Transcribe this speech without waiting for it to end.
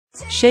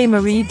Chez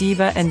Marie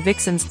Diva and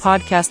Vixen's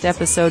podcast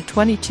episode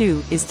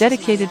 22 is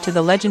dedicated to the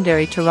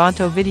legendary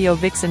Toronto video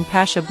vixen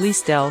Pasha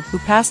Bleasdale, who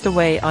passed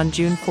away on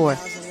June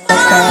 4th. I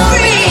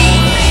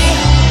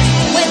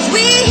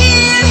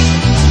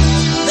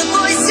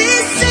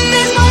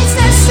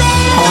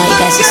want you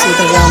guys to see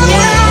the real me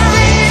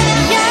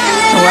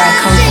and where I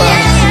come from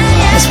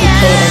as we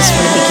played this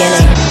from the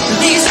beginning.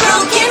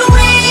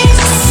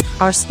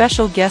 Our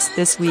special guest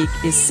this week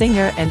is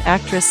singer and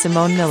actress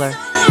Simone Miller.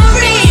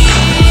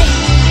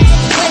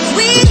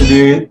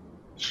 Today,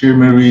 Chez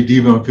Marie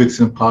Diva and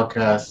Vixen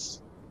podcast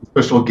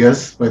special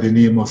guest by the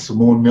name of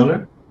Simone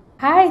Miller.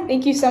 Hi,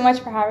 thank you so much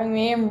for having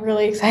me. I'm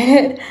really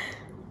excited.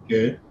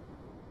 Okay.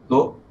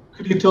 So,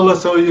 could you tell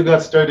us how you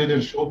got started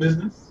in show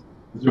business?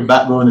 Your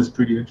background is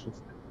pretty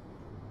interesting.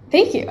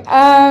 Thank you.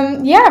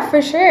 Yeah,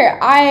 for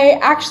sure. I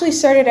actually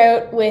started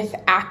out with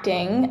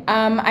acting.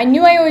 I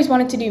knew I always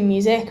wanted to do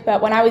music,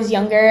 but when I was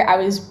younger, I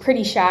was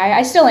pretty shy.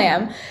 I still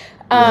am.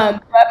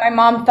 But my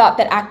mom thought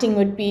that acting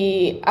would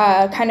be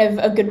kind of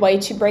a good way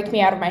to break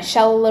me out of my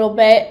shell a little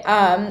bit,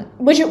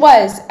 which it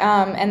was.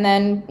 And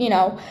then,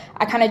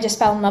 I kind of just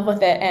fell in love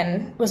with it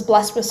and was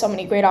blessed with so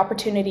many great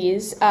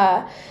opportunities.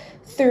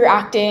 Through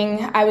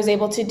acting, I was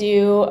able to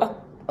do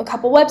a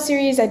couple web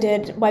series. I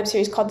did a web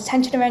series called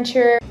Detention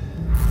Adventure.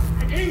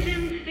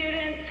 Attention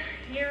students,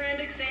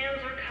 year-end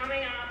exams are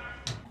coming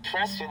up.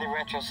 Press through the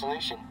retro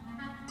solution.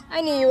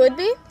 I knew you would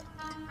be.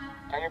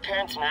 Are your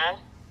parents mad?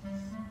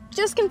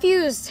 Just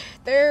confused.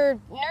 Their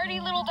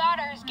nerdy little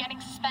daughter is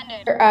getting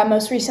suspended.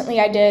 Most recently,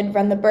 I did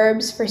Run the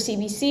Burbs for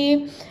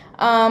CBC.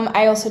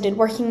 I also did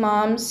Working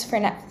Moms for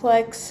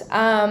Netflix.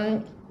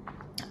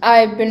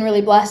 I've been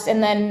really blessed.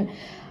 And then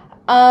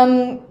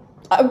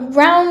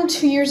around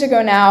 2 years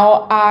ago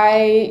now,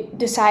 I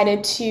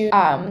decided to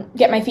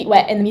get my feet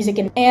wet in the music.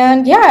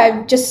 And yeah,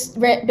 I've just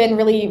been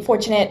really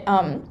fortunate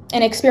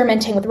in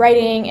experimenting with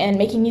writing and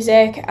making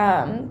music.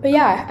 But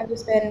yeah, I've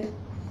just been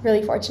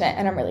really fortunate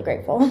and I'm really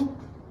grateful.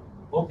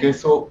 Okay,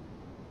 so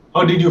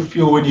how did you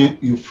feel when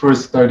you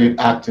first started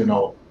acting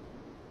out?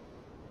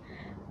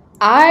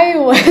 I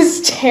was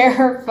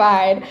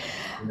terrified.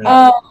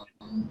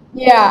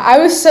 Yeah. I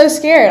was so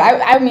scared.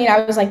 I mean,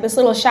 I was like this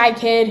little shy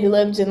kid who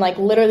lived in like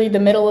literally the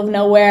middle of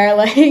nowhere,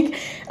 like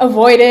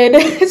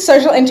avoided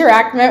social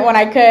interaction when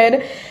I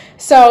could.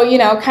 So,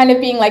 kind of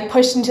being like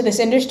pushed into this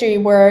industry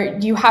where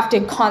you have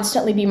to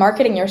constantly be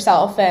marketing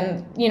yourself.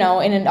 And,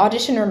 in an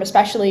audition room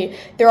especially,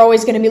 they're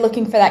always going to be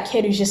looking for that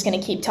kid who's just going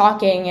to keep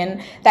talking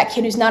and that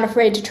kid who's not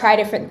afraid to try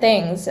different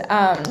things.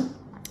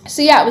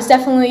 So yeah, it was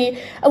definitely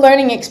a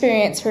learning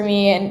experience for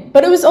me.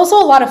 But it was also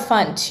a lot of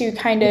fun to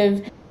kind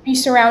of be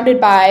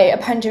surrounded by a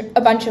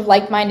bunch of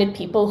like-minded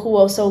people who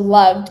also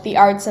loved the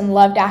arts and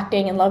loved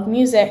acting and loved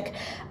music.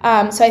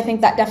 So I think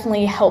that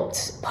definitely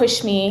helped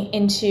push me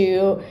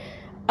into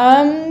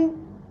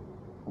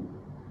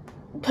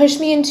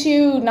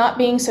not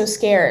being so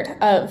scared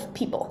of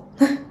people.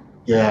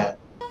 Yeah.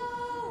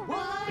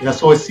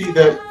 So I see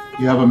that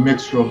you have a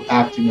mixture of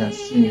acting and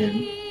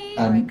singing,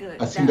 and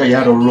I think that you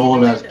had a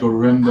role as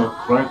Dorinda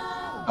Clark,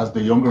 as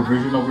the younger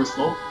version of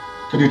yourself.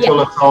 Could you tell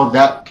us how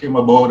that came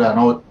about and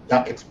how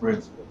that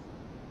experience was?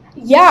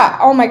 Yeah,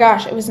 oh my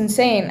gosh, it was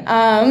insane.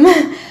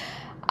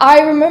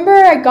 I remember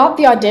I got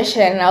the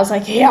audition and I was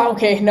like, yeah,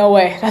 okay, no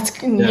way, that's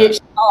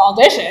I'll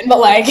audition, but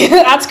like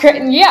that's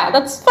great, yeah,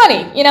 that's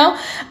funny,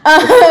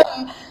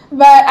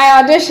 But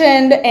I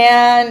auditioned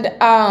and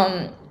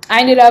I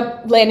ended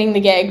up landing the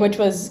gig, which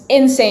was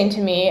insane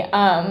to me.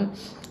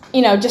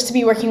 Just to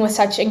be working with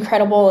such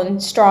incredible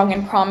and strong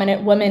and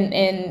prominent women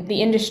in the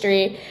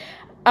industry.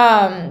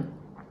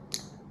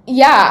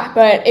 Yeah,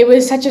 but it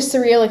was such a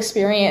surreal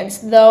experience,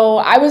 though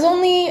I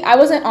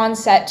wasn't on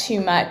set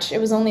too much. It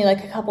was only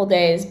like a couple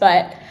days,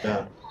 but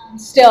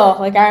still,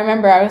 like I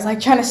remember I was like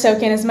trying to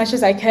soak in as much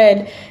as I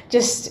could,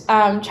 just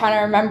trying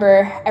to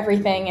remember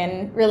everything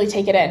and really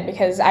take it in,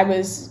 because I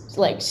was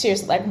like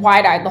seriously like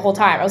wide-eyed the whole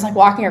time. I was like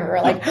walking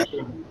everywhere like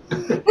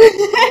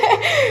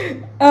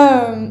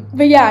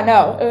but yeah,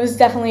 no, it was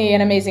definitely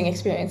an amazing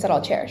experience that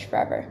I'll cherish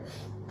forever.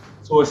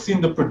 So I seen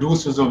the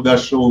producers of that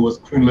show was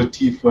Queen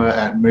Latifah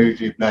and Mary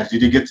J. Blige.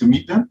 Did you get to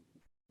meet them?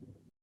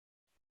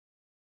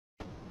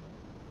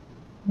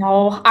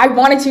 No, I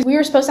wanted to. We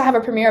were supposed to have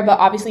a premiere, but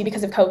obviously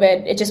because of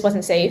COVID, it just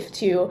wasn't safe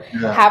to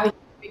have a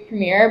big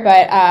premiere.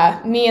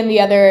 But me and the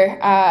other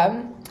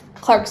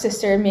Clark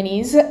sister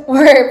Minis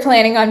were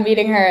planning on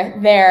meeting her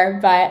there.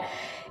 But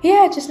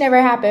yeah, it just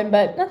never happened,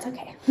 but that's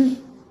okay.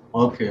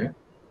 Okay.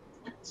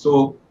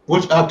 So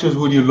which actors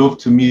would you love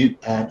to meet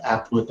and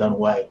act with, and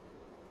why?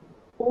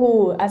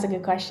 Ooh, that's a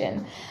good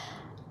question.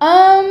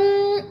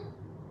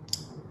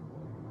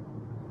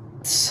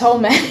 So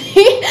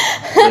many.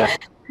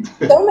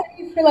 So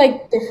many for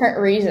like different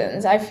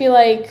reasons. I feel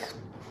like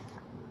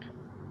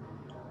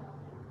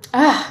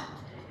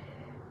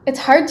it's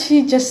hard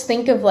to just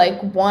think of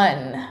like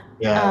one.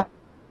 Yeah.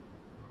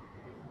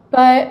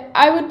 But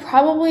I would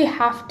probably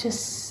have to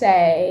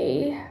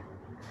say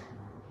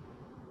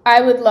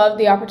I would love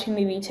the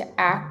opportunity to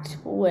act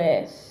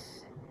with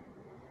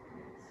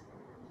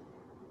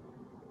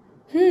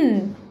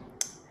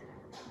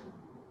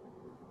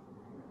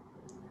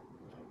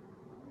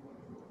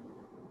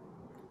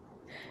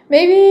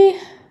Maybe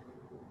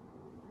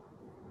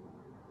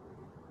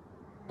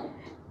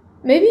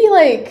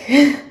like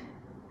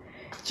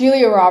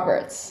Julia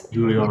Roberts.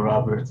 Julia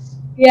Roberts.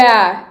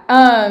 Yeah,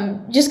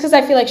 just because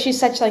I feel like she's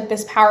such like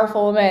this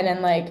powerful woman,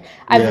 and like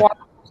I've Yeah.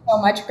 watched so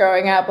much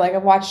growing up. Like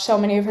I've watched so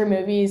many of her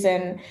movies,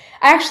 and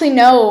I actually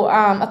know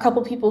a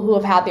couple people who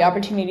have had the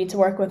opportunity to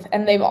work with,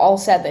 and they've all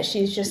said that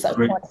she's just like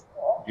Great.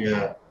 wonderful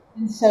Yeah.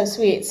 and so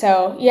sweet.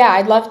 So yeah,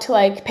 I'd love to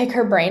like pick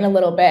her brain a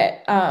little bit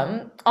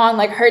on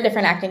like her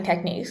different acting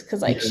techniques,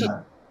 because like she's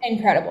Yeah.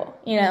 incredible,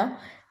 you know.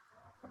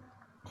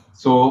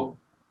 So,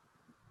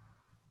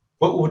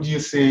 what would you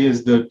say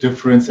is the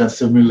difference and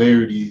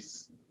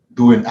similarities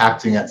doing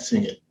acting and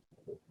singing?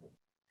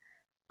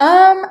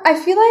 I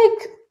feel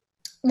like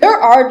there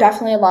are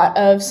definitely a lot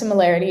of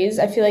similarities.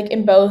 I feel like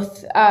in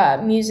both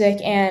music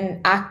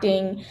and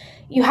acting,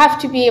 you have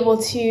to be able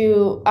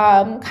to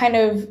kind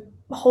of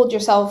hold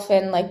yourself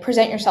and like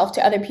present yourself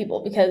to other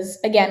people, because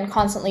again,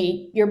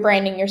 constantly you're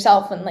branding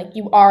yourself, and like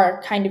you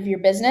are kind of your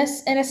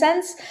business in a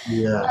sense.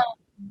 Yeah.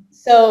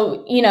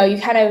 So, you know, you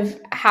kind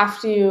of have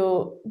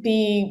to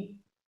be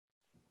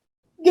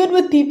good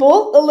with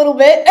people a little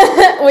bit,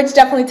 which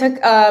definitely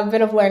took a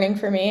bit of learning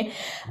for me.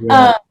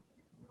 Yeah.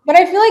 But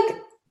I feel like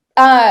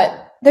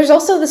there's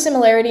also the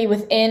similarity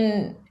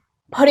within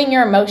putting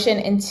your emotion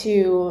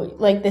into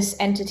like this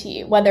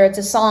entity, whether it's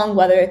a song,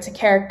 whether it's a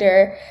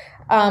character,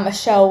 a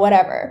show,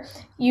 whatever.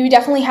 You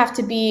definitely have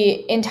to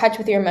be in touch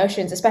with your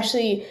emotions,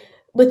 especially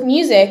with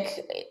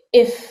music.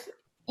 If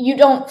you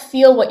don't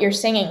feel what you're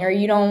singing, or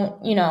you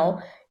don't, you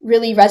know,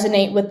 really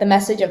resonate with the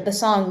message of the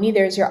song,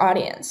 neither is your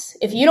audience.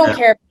 If you don't Yeah.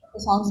 care what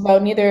the song's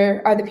about,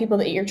 neither are the people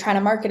that you're trying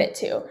to market it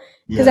to.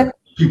 Because Yeah.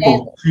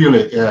 People feel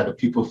it. Yeah. The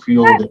people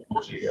feel the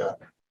energy. Yeah.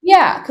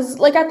 yeah, because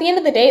like at the end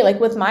of the day, like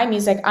with my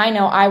music, I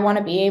know I want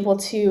to be able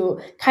to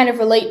kind of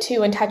relate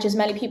to and touch as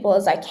many people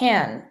as I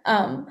can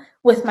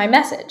with my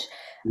message.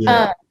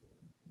 Yeah.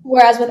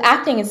 Whereas with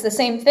acting, it's the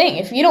same thing.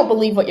 If you don't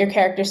believe what your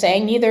character's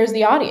saying, neither is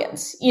the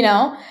audience, you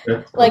know?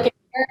 Yeah. Like if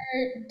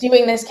you're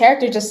doing this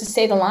character just to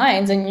say the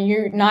lines, and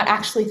you're not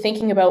actually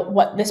thinking about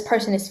what this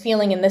person is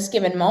feeling in this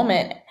given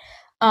moment,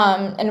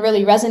 and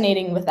really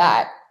resonating with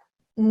that,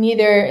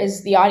 neither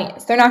is the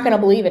audience. They're not going to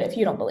believe it if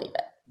you don't believe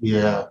it.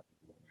 Yeah.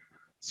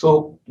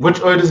 So,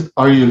 which artists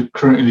are you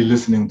currently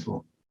listening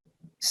to?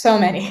 So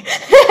many.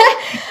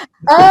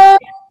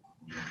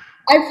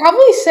 I'd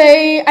probably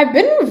say I've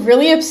been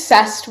really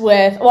obsessed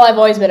with, well, I've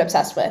always been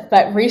obsessed with,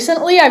 but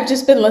recently I've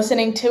just been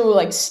listening to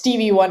like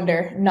Stevie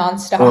Wonder Oh,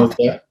 nonstop.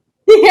 yeah.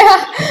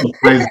 Yeah.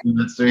 Praise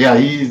God. So, yeah,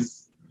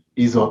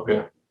 he's up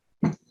there.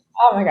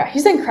 Oh my God,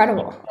 he's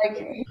incredible. Like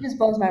he just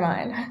blows my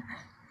mind.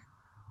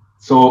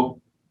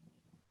 So,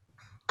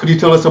 could you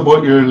tell us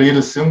about your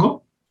latest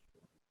single?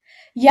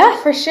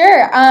 Yeah, for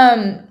sure.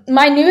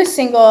 My newest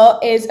single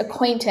is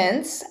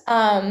Acquaintance.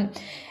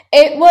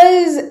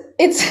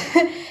 It's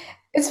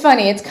it's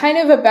funny. It's kind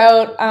of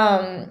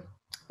about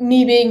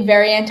me being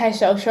very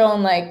antisocial,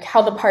 and like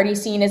how the party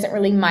scene isn't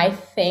really my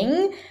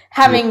thing,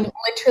 having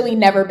literally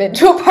never been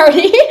to a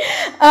party.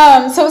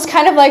 So it's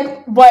kind of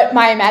like what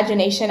my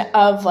imagination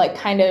of like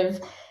kind of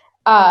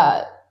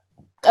a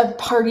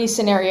party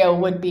scenario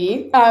would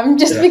be.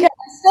 Just Yeah. because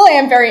I still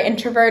am very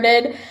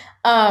introverted.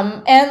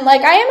 And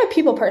like I am a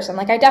people person.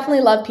 Like I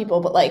definitely love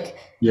people, but like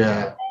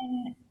Yeah.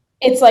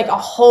 it's like a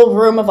whole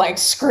room of like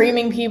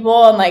screaming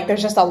people, and like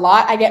there's just a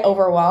lot, I get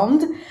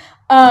overwhelmed.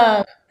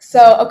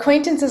 So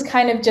Acquaintance is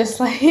kind of just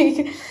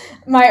like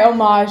my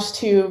homage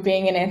to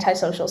being an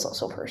antisocial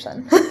social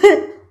person.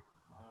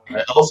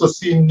 I also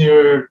seen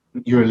your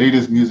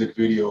latest music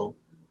video.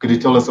 Could you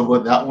tell us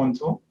about that one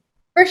too?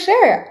 For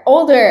sure.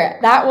 Older.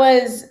 That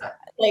was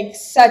like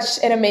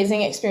such an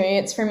amazing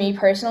experience for me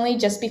personally,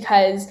 just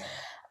because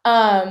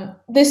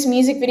this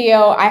music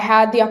video I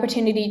had the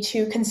opportunity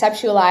to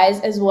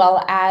conceptualize as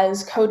well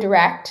as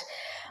co-direct,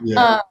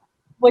 Yeah.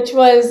 which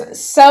was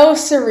so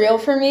surreal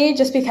for me,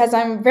 just because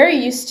I'm very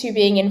used to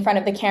being in front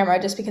of the camera,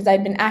 just because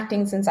I'd been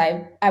acting since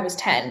I was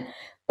 10.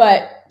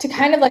 But to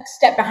kind of like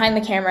step behind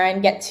the camera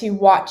and get to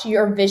watch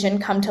your vision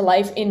come to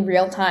life in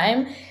real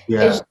time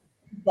Yeah. is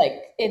like,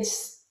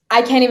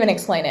 I can't even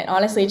explain it.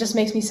 Honestly, it just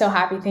makes me so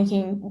happy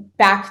thinking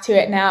back to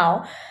it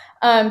now.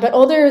 But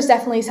Older was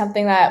definitely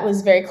something that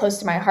was very close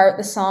to my heart,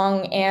 the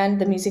song and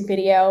the music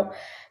video,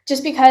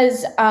 just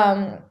because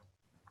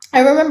I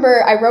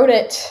remember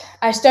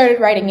I started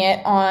writing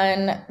it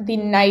on the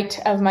night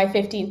of my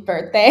 15th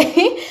birthday.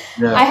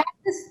 Yeah. I have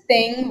this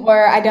thing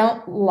where I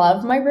don't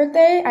love my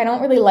birthday. I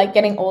don't really like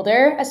getting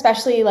older,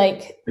 especially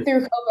like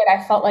through COVID.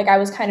 I felt like I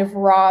was kind of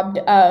robbed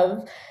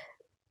of,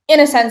 in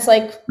a sense,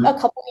 like a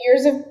couple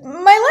years of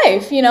my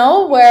life, you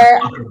know, where,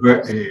 Happy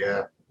birthday.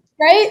 Yeah.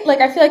 right? Like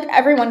I feel like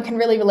everyone can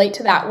really relate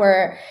to that,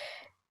 where,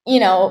 you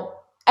know,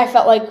 I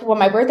felt like when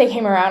my birthday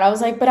came around, I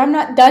was like, but I'm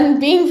not done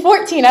being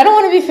 14. I don't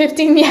want to be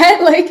 15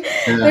 yet. Like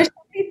Yeah. there's so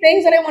many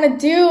things that I want to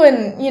do,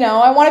 and, you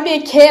know, I want to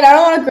be a kid. I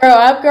don't want to grow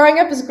up. Growing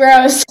up is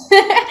gross.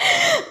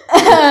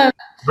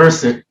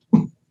 Verse it.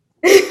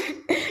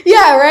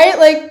 Yeah, right?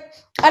 Like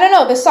I don't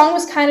know, the song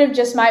was kind of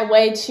just my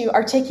way to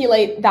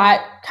articulate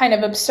that kind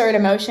of absurd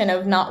emotion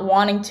of not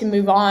wanting to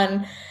move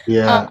on.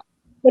 Yeah.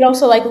 But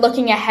also like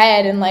looking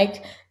ahead and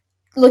like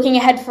looking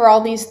ahead for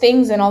all these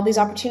things and all these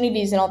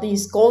opportunities and all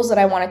these goals that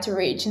I wanted to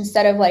reach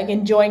instead of like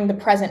enjoying the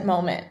present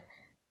moment,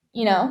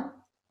 you know?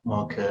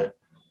 Okay.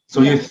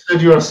 So you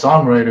said you're a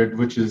songwriter,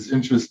 which is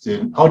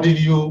interesting. How did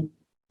you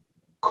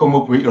come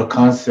up with your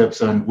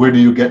concepts and where do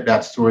you get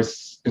that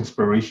source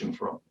inspiration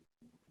from?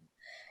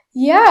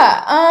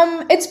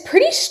 Yeah, it's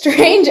pretty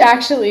strange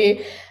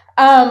actually.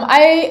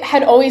 I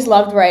had always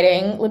loved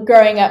writing. Like,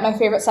 growing up, my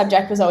favorite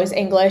subject was always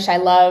English. I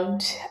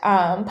loved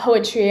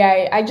poetry.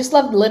 I just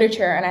loved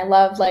literature, and I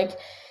loved like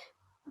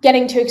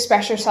getting to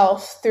express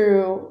yourself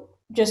through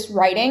just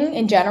writing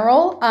in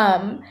general.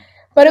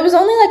 But it was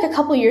only like a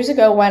couple years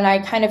ago when I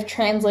kind of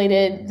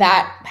translated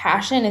that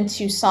passion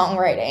into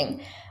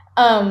songwriting,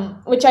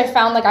 which I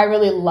found like I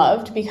really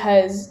loved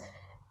because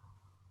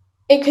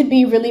it could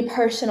be really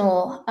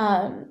personal,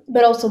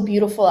 but also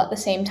beautiful at the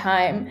same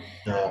time.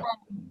 Yeah.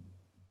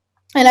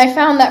 And I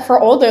found that for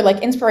Older,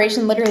 like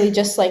inspiration literally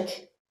just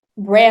like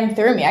ran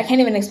through me. I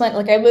can't even explain it.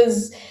 Like I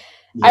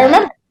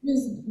remember it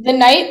was the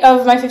night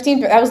of my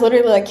 15th birthday. I was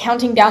literally like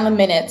counting down the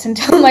minutes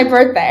until my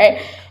birthday.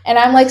 And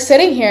I'm like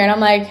sitting here and I'm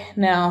like,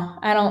 no,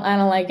 I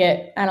don't like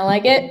it. I don't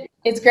like it.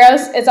 It's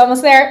gross. It's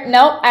almost there.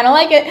 Nope, I don't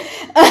like it.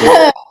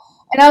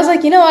 And I was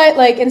like, you know what?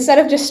 Like, instead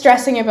of just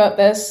stressing about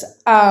this,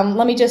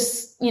 let me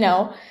just,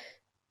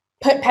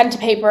 put pen to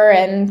paper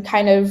and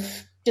kind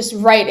of just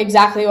write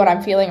exactly what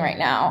I'm feeling right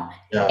now.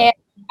 Yeah. And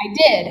I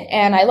did.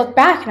 And I look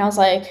back and I was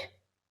like,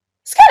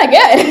 it's kind of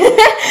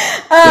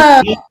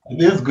good.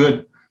 It is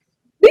good.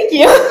 Thank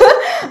you.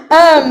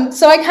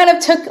 So I kind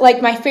of took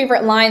like my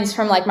favorite lines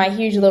from like my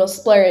huge little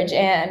splurge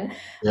and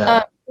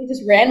I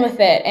just ran with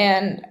it.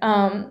 And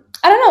I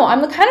don't know,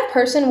 I'm the kind of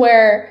person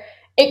where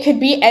it could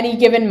be any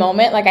given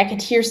moment. Like I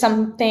could hear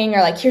something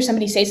or like hear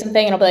somebody say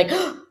something and I'll be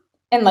like,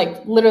 and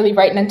like literally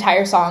write an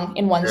entire song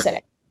in one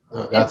sitting.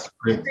 That's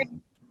great.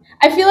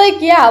 I feel like,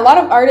 a lot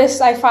of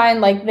artists I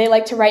find like they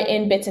like to write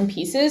in bits and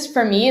pieces.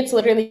 For me, it's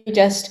literally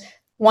just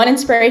one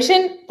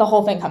inspiration, the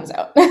whole thing comes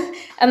out.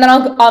 And then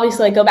I'll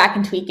obviously like go back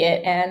and tweak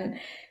it and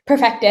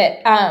perfect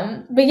it.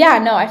 But yeah,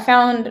 no, I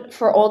found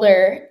for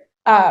Older,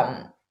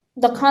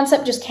 the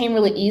concept just came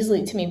really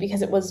easily to me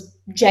because it was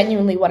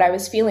genuinely what I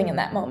was feeling in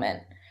that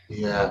moment.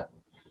 Yeah.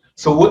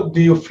 So what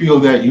do you feel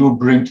that you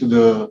bring to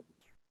the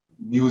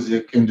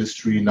music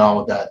industry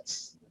now that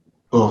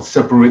will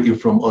separate you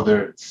from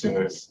other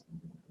singers?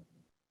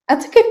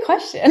 That's a good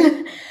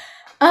question.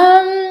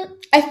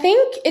 I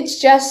think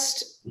it's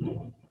just,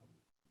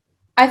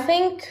 I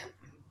think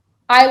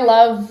I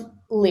love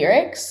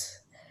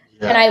lyrics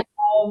and I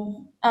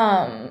love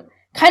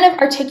kind of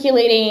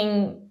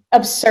articulating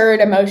absurd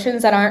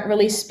emotions that aren't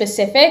really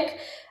specific.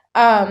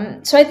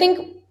 So I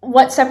think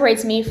what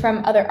separates me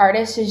from other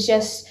artists is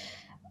just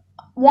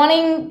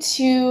wanting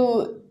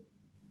to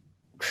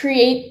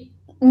create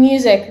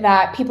music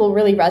that people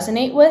really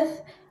resonate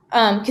with.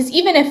 Because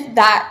even if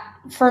that,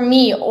 for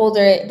me,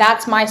 Older,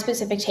 that's my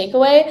specific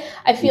takeaway,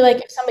 I feel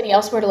like if somebody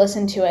else were to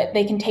listen to it,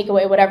 they can take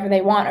away whatever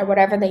they want or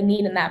whatever they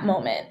need in that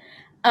moment.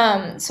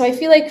 So I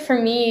feel like for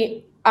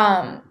me,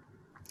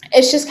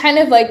 it's just kind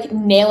of like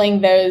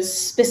nailing those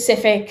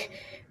specific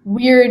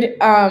weird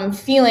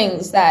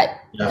feelings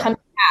that come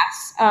to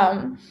pass,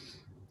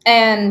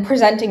 and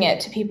presenting it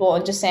to people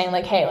and just saying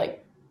like, hey, like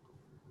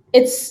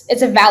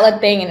it's a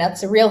valid thing and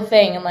it's a real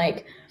thing, and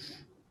like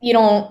you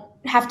don't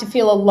have to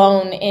feel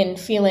alone in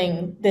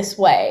feeling this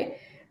way.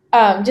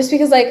 Just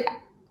because like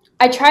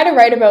I try to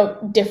write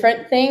about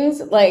different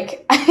things.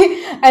 Like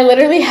I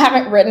literally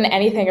haven't written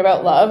anything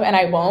about love, and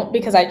I won't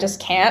because I just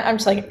can't. I'm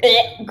just like,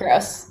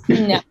 gross.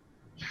 No,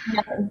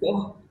 thank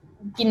you.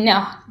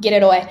 No, get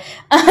it away.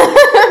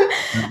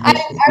 I'm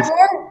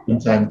more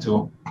time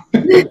too.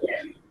 You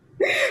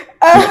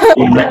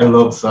like the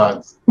love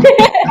songs.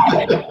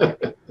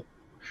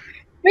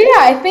 But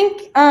yeah, I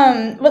think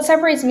what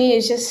separates me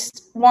is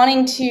just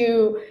wanting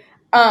to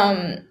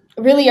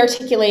really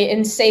articulate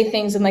and say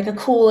things in like a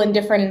cool and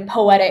different and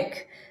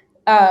poetic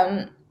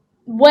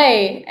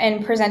way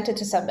and present it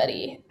to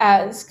somebody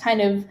as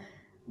kind of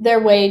their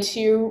way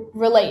to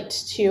relate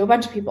to a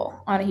bunch of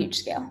people on a huge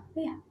scale.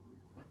 But yeah.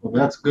 Well,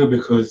 that's good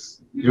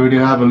because you already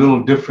have a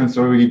little difference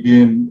already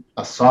being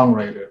a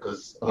songwriter,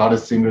 because a lot of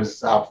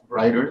singers have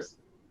writers,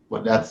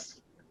 but that's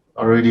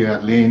already a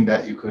lane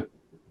that you could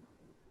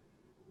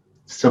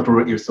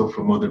separate yourself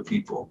from other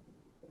people.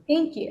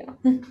 Thank you.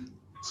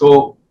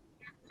 So,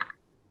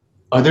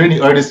 are there any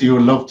artists you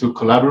would love to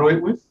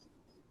collaborate with?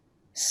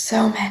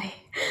 So many.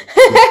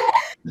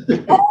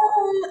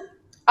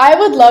 I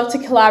would love to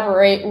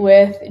collaborate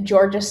with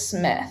Georgia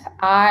Smith.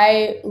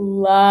 I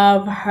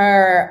love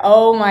her.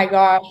 Oh my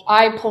gosh.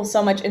 I pull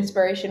so much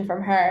inspiration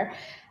from her.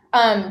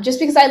 Just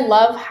because I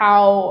love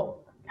how,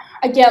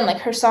 again, like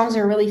her songs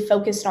are really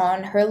focused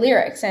on her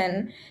lyrics,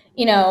 and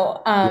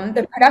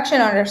the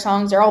production on her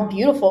songs are all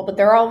beautiful, but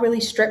they're all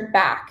really stripped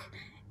back.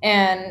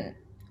 And,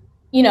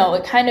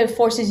 it kind of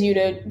forces you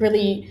to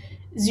really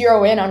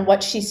zero in on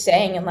what she's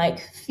saying and like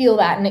feel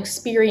that and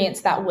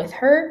experience that with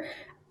her,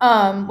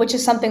 which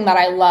is something that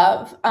I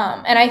love.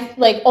 And I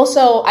like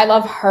also I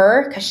love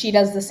her because she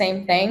does the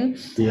same thing.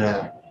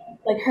 Yeah.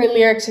 Like her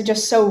lyrics are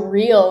just so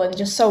real and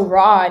just so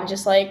raw and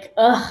just like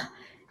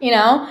you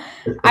know.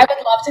 I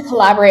would love to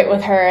collaborate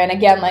with her and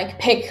again like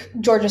pick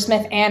Georgia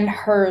Smith and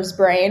her's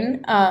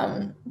brain,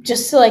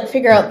 just to like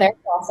figure out their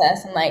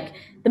process and like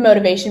the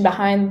motivation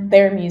behind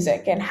their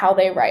music and how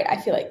they write.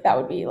 I feel like that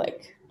would be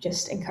like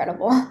just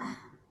incredible. I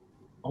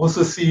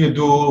also see you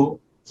do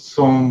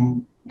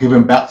some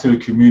giving back to the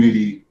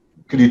community.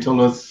 Could you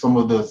tell us some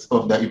of the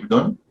stuff that you've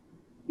done?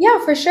 Yeah,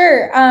 for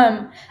sure.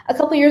 A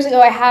couple years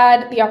ago, I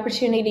had the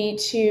opportunity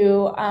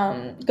to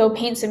go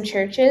paint some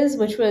churches,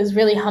 which was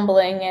really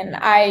humbling, and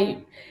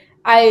I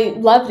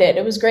loved it.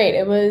 It was great.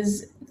 It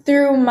was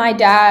through my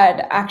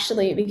dad,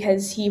 actually,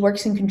 because he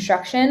works in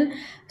construction.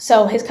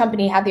 So his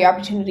company had the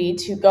opportunity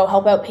to go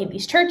help out paint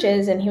these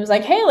churches, and he was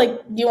like, "Hey,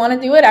 like, do you want to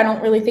do it? I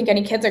don't really think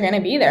any kids are going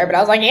to be there," but I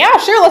was like, "Yeah,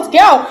 sure, let's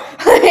go."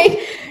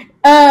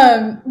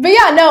 But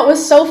yeah, no, it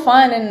was so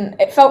fun and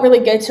it felt really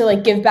good to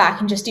like give back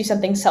and just do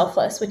something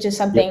selfless, which is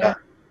something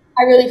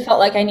I really felt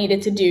like I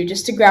needed to do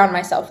just to ground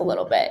myself a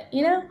little bit,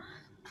 you know?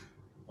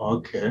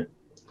 Okay.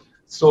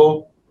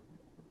 So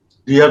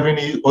do you have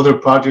any other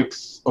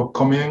projects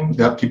upcoming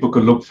that people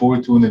could look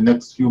forward to in the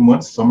next few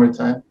months,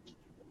 summertime?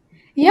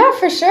 Yeah,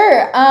 for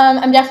sure.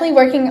 I'm definitely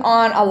working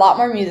on a lot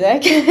more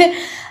music.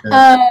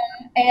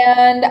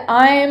 And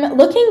I'm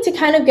looking to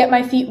kind of get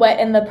my feet wet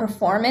in the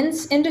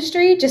performance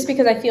industry just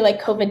because I feel like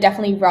COVID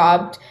definitely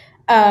robbed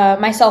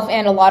myself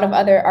and a lot of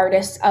other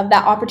artists of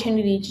that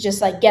opportunity to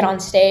just like get on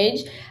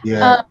stage.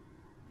 Yeah.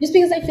 Just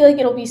because I feel like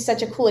it'll be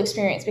such a cool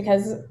experience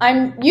because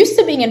I'm used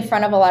to being in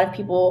front of a lot of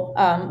people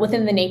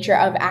within the nature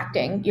of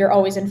acting. You're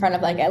always in front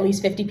of like at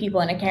least 50 people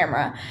in a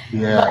camera.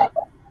 Yeah.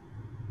 But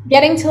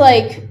getting to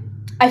like,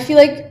 I feel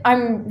like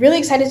I'm really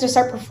excited to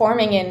start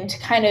performing and to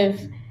kind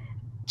of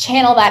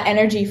channel that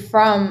energy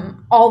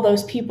from all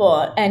those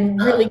people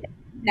and really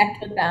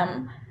connect with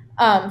them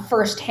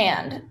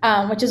firsthand,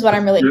 which is what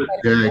I'm really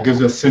excited Yeah, it gives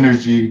a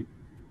synergy,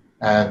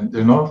 and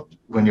you know,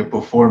 when you're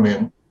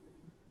performing,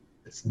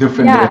 it's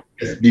different than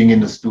just being in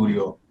the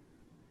studio.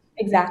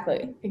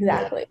 Exactly.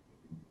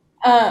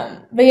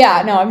 But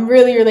yeah, no, I'm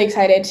really, really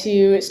excited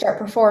to start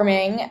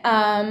performing.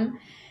 And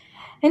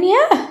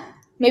yeah,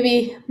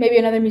 maybe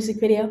another music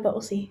video, but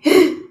we'll see.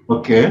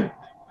 Okay.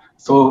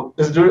 So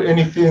is there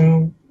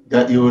anything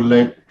that you would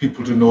like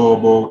people to know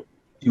about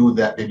you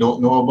that they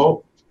don't know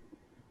about?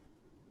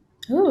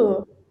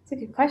 Ooh, that's a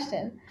good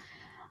question.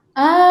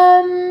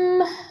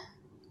 I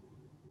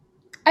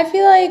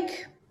feel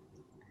like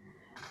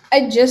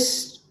I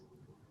just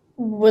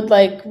would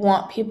like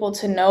want people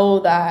to know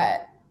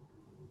that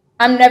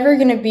I'm never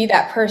gonna be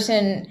that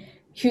person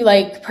who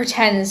like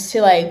pretends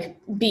to like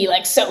be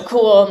like so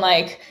cool and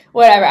like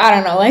whatever. I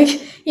don't know, like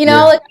you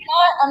know, like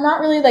I'm not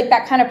really like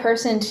that kind of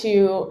person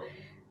to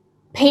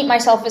paint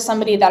myself as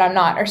somebody that I'm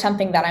not or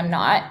something that I'm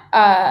not.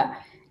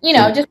 You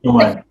know, just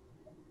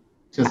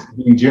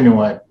being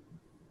genuine.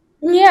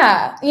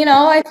 Yeah, you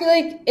know, I feel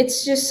like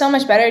it's just so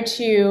much better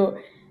to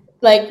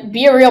like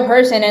be a real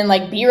person and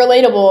like be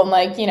relatable and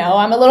like, you know,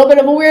 I'm a little bit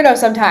of a weirdo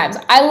sometimes.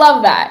 I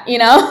love that, you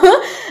know.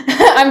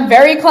 I'm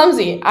very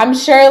clumsy. I'm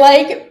sure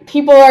like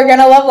people are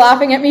gonna love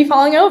laughing at me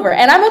falling over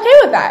and I'm okay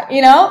with that,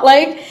 you know,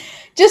 like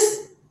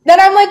just that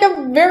I'm like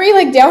a very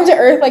like down to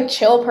earth like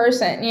chill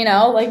person, you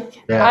know,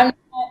 like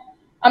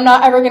I'm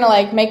not ever gonna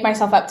like make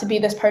myself up to be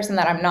this person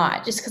that I'm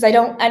not just because I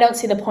don't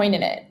see the point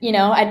in it, you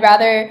know. I'd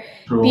rather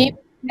be able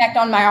to connect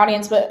on my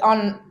audience but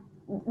on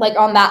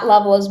that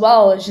level as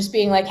well as just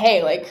being like,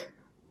 hey, like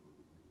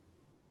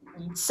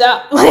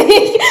so like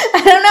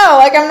I don't know,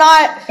 like I'm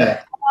not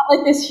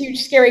like this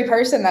huge scary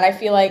person that I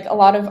feel like a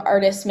lot of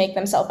artists make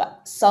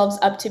themselves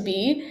up to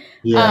be.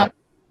 You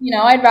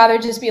know, I'd rather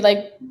just be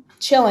like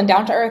chill and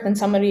down to earth and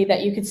somebody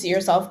that you could see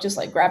yourself just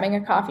like grabbing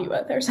a coffee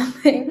with or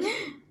something.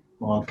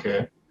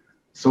 Okay.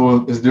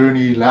 So is there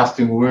any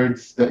lasting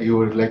words that you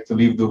would like to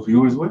leave the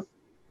viewers with?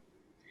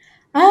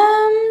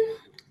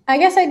 I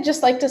guess I'd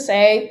just like to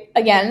say,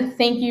 again,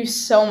 thank you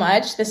so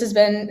much. This has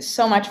been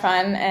so much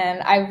fun,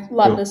 and I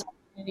love this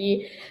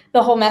opportunity.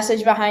 The whole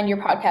message behind your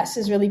podcast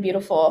is really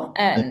beautiful,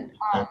 and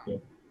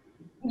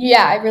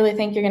yeah, I really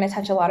think you're going to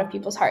touch a lot of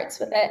people's hearts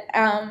with it.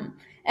 And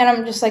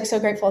I'm just like so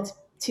grateful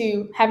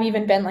to have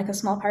even been like a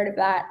small part of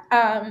that.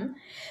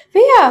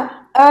 But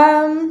yeah,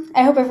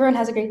 I hope everyone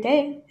has a great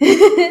day.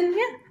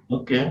 Yeah.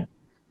 Okay.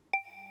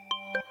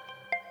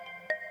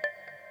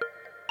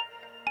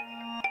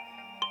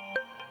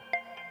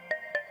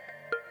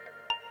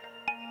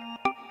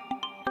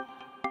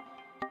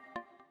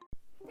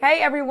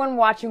 Hey everyone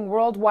watching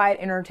Worldwide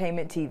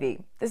Entertainment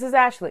TV. This is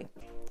Ashley.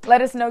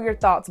 Let us know your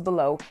thoughts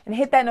below and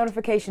hit that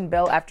notification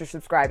bell after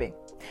subscribing.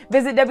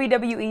 Visit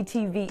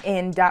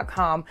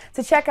WWETVN.com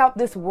to check out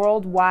this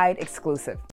worldwide exclusive.